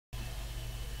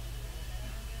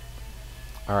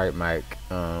Alright, Mike.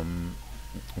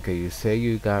 Okay, you say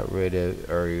you got rid of,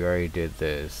 or you already did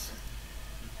this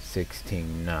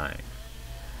 16:9.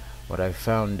 What I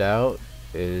found out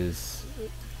is,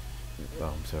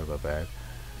 oh, I'm sorry, go back.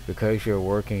 Because you're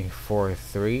working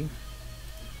 4:3,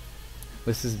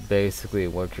 this is basically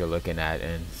what you're looking at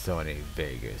in Sony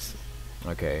Vegas.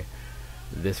 Okay,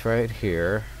 this right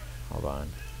here, hold on.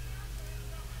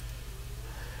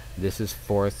 This is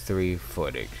 4:3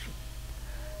 footage.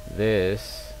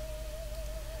 This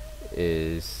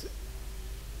is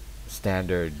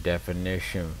standard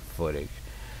definition footage,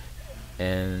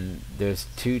 and there's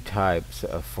two types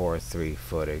of 4:3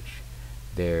 footage.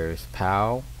 There's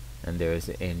PAL and there's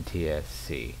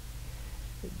NTSC.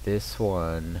 This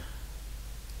one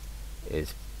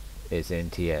is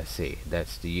NTSC.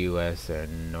 That's the US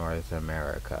and North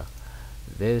America.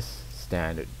 This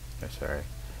standard, sorry,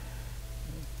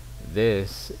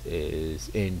 this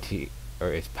is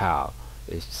it's PAL.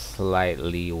 It's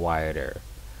slightly wider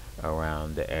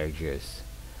around the edges,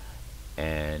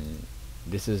 and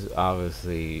this is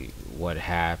obviously what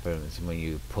happens when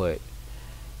you put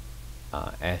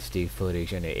SD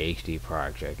footage in an HD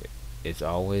project. It's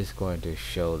always going to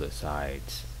show the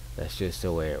sides. That's just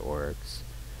the way it works.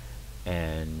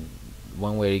 And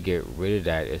one way to get rid of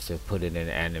that is to put it in an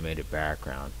animated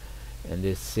background. And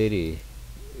this city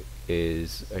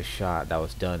is a shot that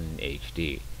was done in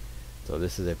HD. So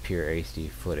this is a pure HD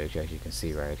footage, as you can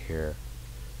see right here.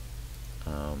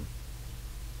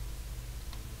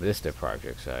 This is the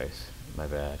project size. My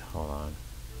bad. Hold on.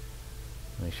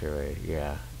 Make sure.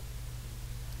 Yeah.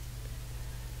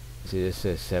 See, this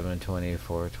says 720,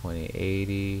 420,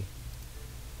 80,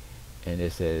 and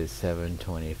this says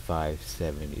 725,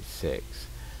 76.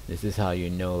 This is how you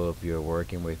know if you're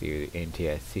working with your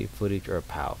NTSC footage or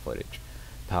PAL footage.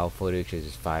 PAL footage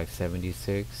is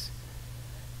 576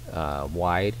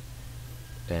 wide,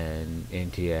 and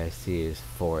NTSC is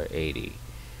 480.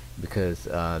 Because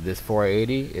this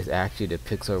 480 is actually the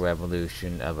pixel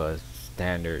revolution of a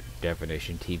standard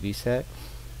definition TV set,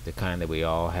 the kind that we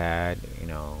all had, you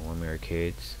know, when we were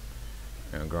kids,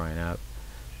 growing up.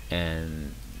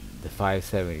 And the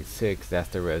 576, that's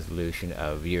the resolution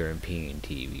of European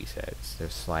TV sets. They're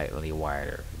slightly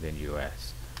wider than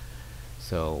US.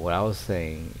 So what I was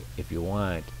saying, if you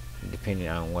want, depending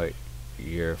on what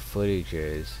your footage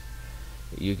is,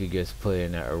 you could just put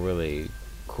in a really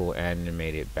cool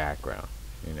animated background,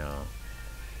 you know,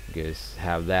 just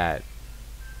have that,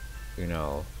 you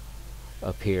know,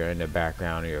 appear in the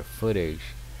background of your footage,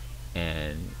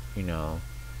 and you know,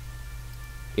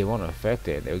 it won't affect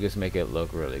it. It'll just make it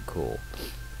look really cool.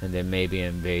 And then maybe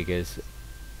in Vegas,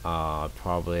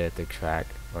 probably at the track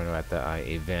or at the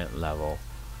event level,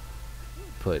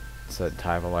 put some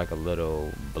type of like a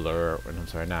little blur. I'm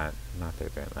sorry, not the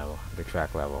event level, the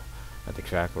track level. At the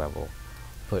track level,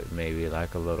 put maybe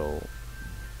like a little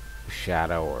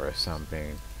shadow or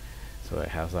something, so it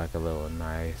has like a little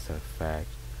nice effect.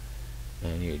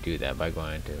 And you do that by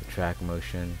going to track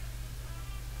motion,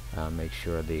 make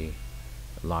sure the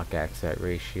lock aspect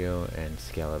ratio and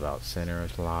scale about center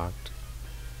is locked.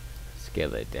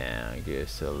 Scale it down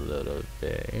just a little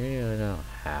bit. You don't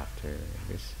have to.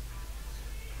 Just,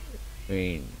 I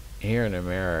mean, here in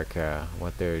America,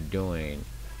 what they're doing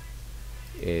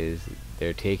is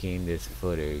they're taking this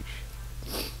footage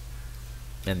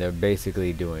and they're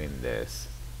basically doing this.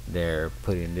 They're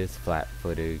putting this flat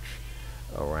footage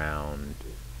around,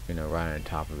 you know, right on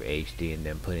top of HD, and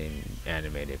then putting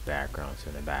animated backgrounds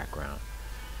in the background.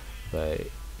 But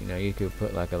you know, you could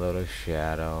put like a little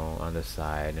shadow on the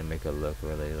side and make it look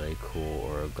really, really cool,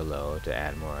 or a glow to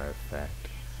add more effect.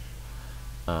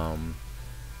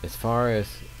 As far as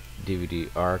DVD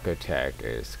Arcitect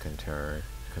is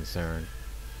concerned,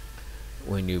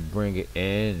 when you bring it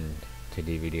in to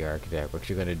DVD Arcitect, what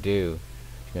you're gonna do,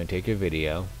 you're gonna take your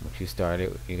video. Once you start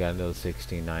it, you got a little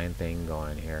 16:9 thing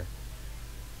going here.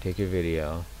 Take your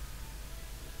video,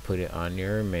 put it on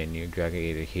your menu, drag it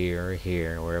either here or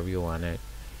here, wherever you want it,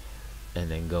 and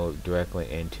then go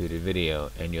directly into the video,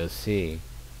 and you'll see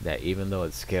that even though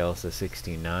it scales to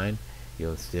 16:9,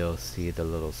 you'll still see the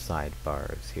little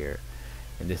sidebars here.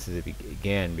 And this is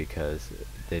again because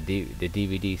the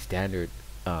DVD standard,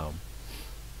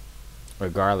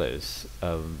 regardless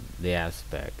of the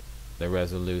aspect, the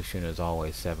resolution is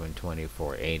always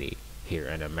 720/480 here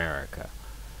in America.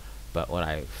 But what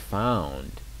I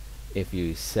found, if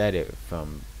you set it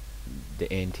from the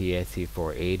NTSC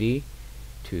 480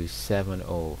 to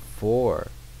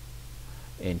 704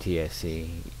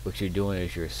 NTSC, what you're doing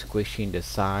is you're squishing the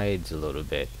sides a little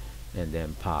bit, and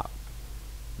then pop.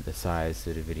 The sides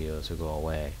of the videos will go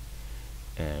away.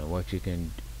 And what you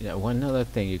can, one other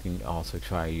thing you can also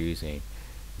try using,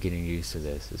 getting used to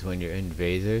this, is when you're in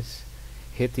Vasers,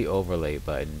 hit the overlay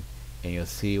button and you'll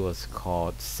see what's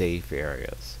called safe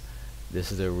areas.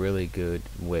 This is a really good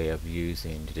way of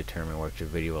using to determine what your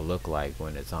video will look like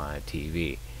when it's on a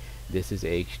TV. This is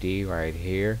HD right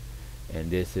here, and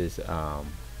this is the,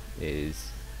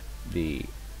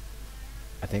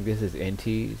 I think this is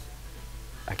NT's.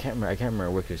 I can't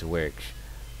remember which is which.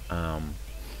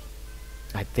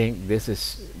 I think this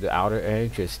is the outer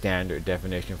edge is standard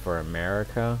definition for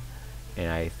America, and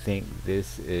I think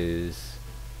this is,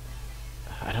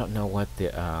 I don't know what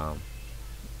the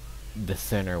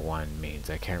center one means.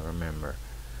 I can't remember.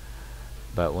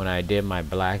 But when I did my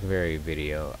BlackBerry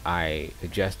video, I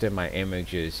adjusted my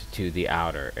images to the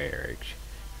outer edge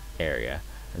area,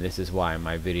 and this is why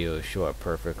my videos show up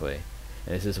perfectly.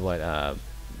 And this is what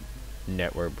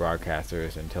network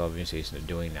broadcasters and television stations are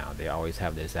doing now. They always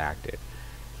have this active.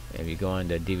 If you go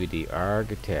into DVD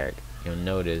Architect, you'll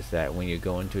notice that when you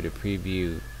go into the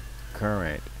preview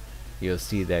current, you'll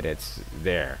see that it's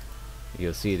there.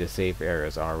 You'll see the safe area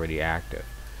is already active.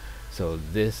 So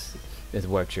this is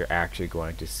what you're actually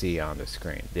going to see on the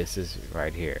screen. This is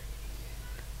right here.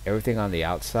 Everything on the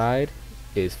outside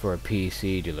is for a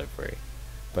PC delivery.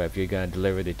 But if you're going to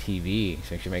deliver the TV,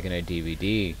 since you're making a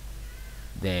DVD,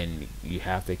 then you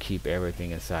have to keep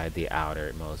everything inside the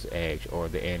outermost edge or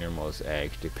the innermost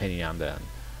edge, depending on the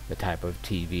type of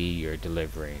TV you're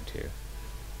delivering to.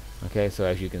 Okay, so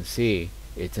as you can see,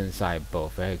 it's inside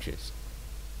both edges.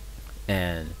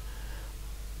 And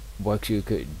what you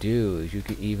could do is you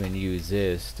could even use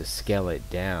this to scale it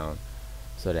down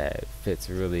so that it fits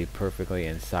really perfectly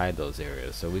inside those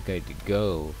areas. So we could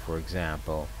go, for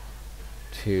example,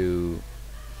 to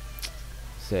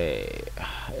say,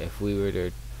 if we were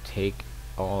to take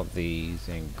all these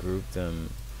and group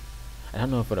them, I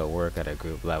don't know if it'll work at a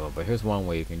group level, but here's one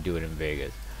way you can do it in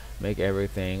Vegas. Make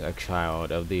everything a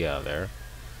child of the other,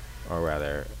 or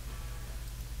rather,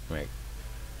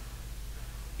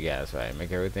 that's right,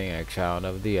 make everything a child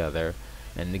of the other,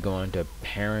 and then go into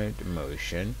parent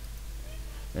motion,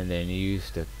 and then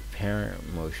use the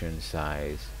parent motion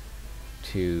size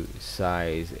to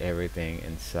size everything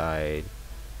inside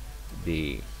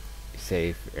the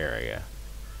safe area.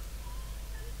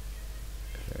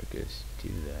 So just do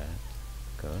that.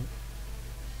 Go.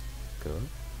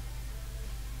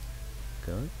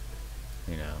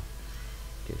 You know,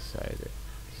 just size it.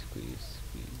 Squeeze.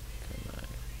 Come on,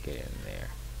 get in there.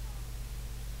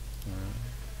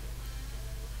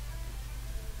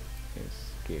 Just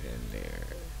get in there.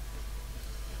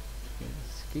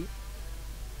 Skeet.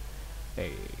 There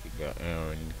you go. And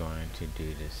we're going to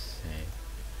do the same.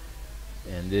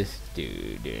 And this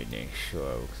dude didn't show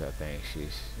up because I think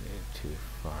she's too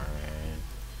far in.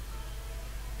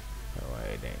 Oh,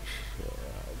 I didn't show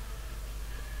up.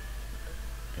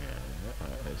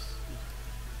 And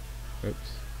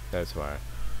oops, that's why.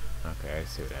 Okay, I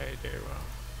see what I did wrong.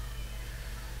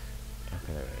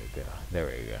 Okay, there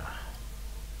we go.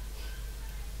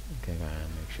 Okay, gotta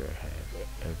make sure I have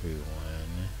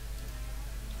everyone,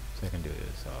 so I can do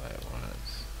this all at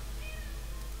once.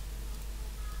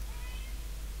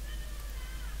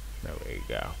 There we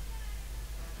go.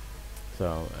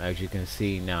 So as you can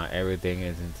see now, everything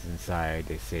is inside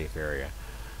the safe area,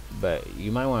 but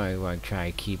you might want to try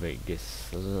to keep it just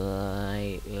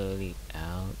slightly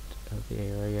out of the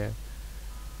area.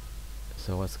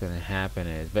 So what's going to happen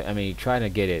is, but I mean, try to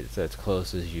get it so as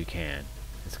close as you can,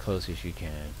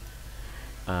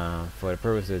 For the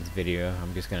purpose of this video,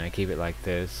 I'm just going to keep it like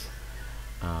this.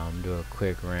 Do a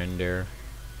quick render.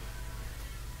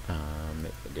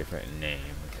 Make a different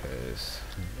name because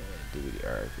DVD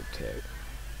Architect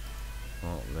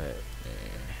won't let me.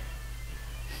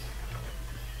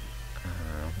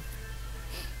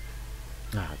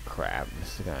 Crap,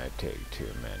 this is gonna take 2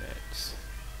 minutes.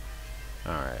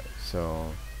 Alright,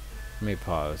 so let me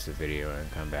pause the video and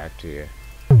come back to you.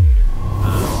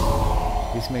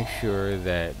 Just make sure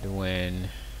that when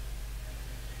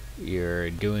you're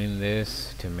doing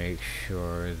this, to make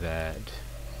sure that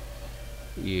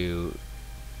you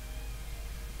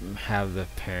have the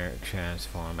parent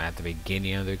transform at the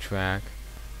beginning of the track,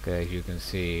 because you can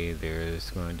see there's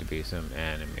going to be some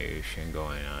animation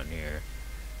going on here,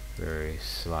 very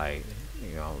slight,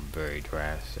 very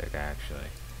drastic actually.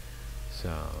 So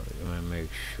you want to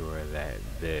make sure that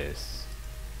this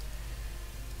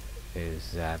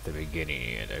is at the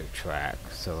beginning of the track,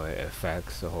 so it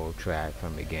affects the whole track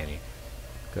from the beginning.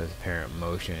 Because parent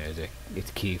motion is it's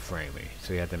keyframing,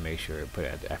 so you have to make sure you put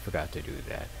it. I forgot to do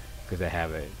that because I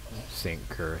have it sync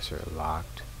cursor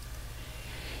locked.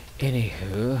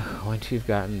 Anywho, once you've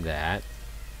gotten that,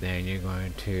 then you're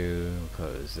going to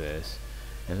close this,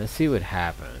 and let's see what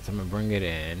happens. I'm gonna bring it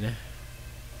in.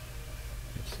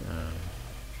 Let's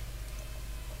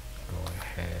go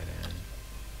ahead and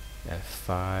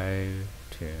F5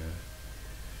 to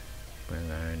bring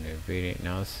our new video.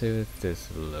 Now let's see what this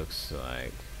looks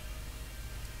like.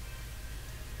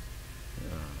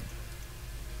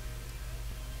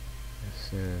 Let's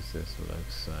see what this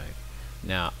looks like.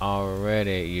 Now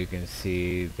already you can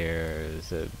see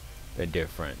there's a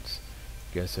difference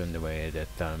just in the way the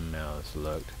thumbnails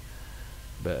looked.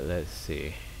 But let's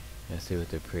see what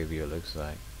the preview looks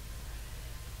like.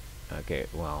 Okay,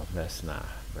 well, that's not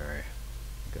very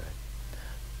good,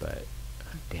 but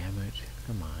damn it,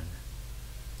 come on,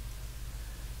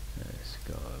 let's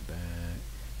go back.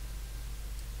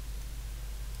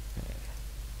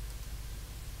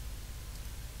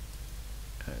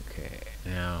 Okay,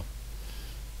 now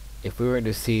if we were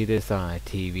to see this on a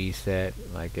TV set,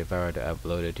 like if I were to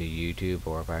upload it to YouTube,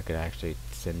 or if I could actually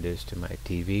send this to my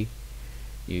TV,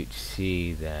 you'd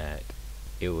see that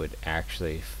it would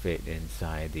actually fit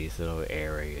inside these little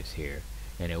areas here,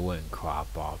 and it wouldn't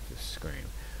crop off the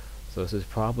screen. So this is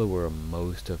probably where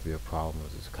most of your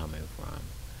problems is coming from.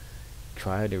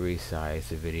 Try to resize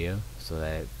the video so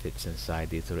that it fits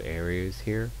inside these little areas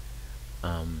here.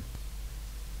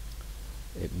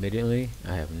 Admittedly,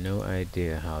 I have no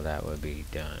idea how that would be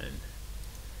done,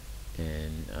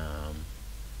 and I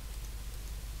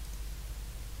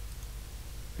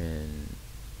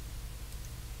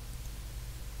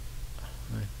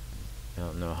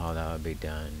don't know how that would be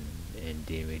done in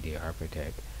DVD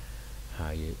Architect, how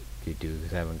you could do,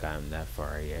 because I haven't gotten that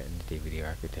far yet in DVD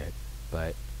Architect.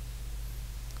 But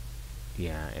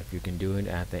yeah, if you can do it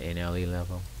at the NLE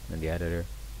level in the editor,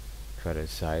 try to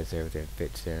size everything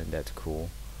fits there, and that's cool.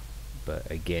 But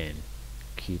again,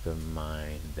 keep in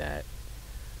mind that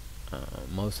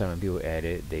most time when people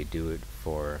edit, they do it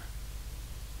for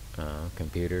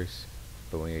computers,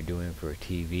 but when you're doing for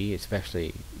TV,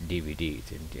 especially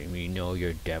DVDs, and you know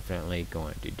you're definitely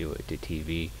going to do it to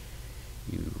TV,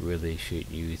 you really should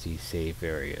use these safe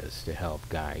areas to help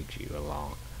guide you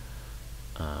along.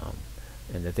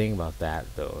 And the thing about that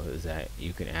though is that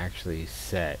you can actually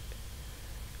set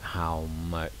how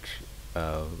much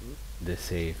of the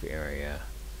safe area,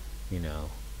 you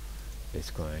know, is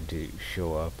going to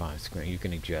show up on screen. You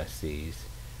can adjust these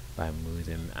by moving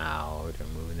them out or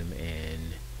moving them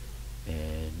in,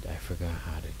 and I forgot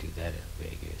how to do that in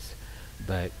Vegas.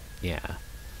 But yeah,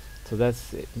 so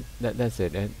that's it. That's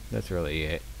it. That's really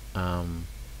it.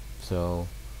 So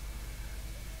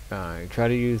try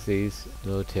to use these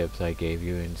little tips I gave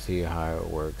you and see how it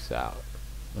works out.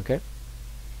 Okay.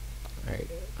 Alright,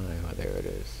 oh, there it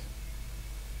is.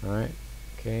 Alright,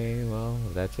 okay, well,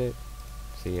 that's it.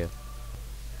 See ya.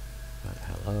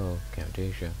 Hello,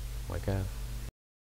 Camtasia, wake up.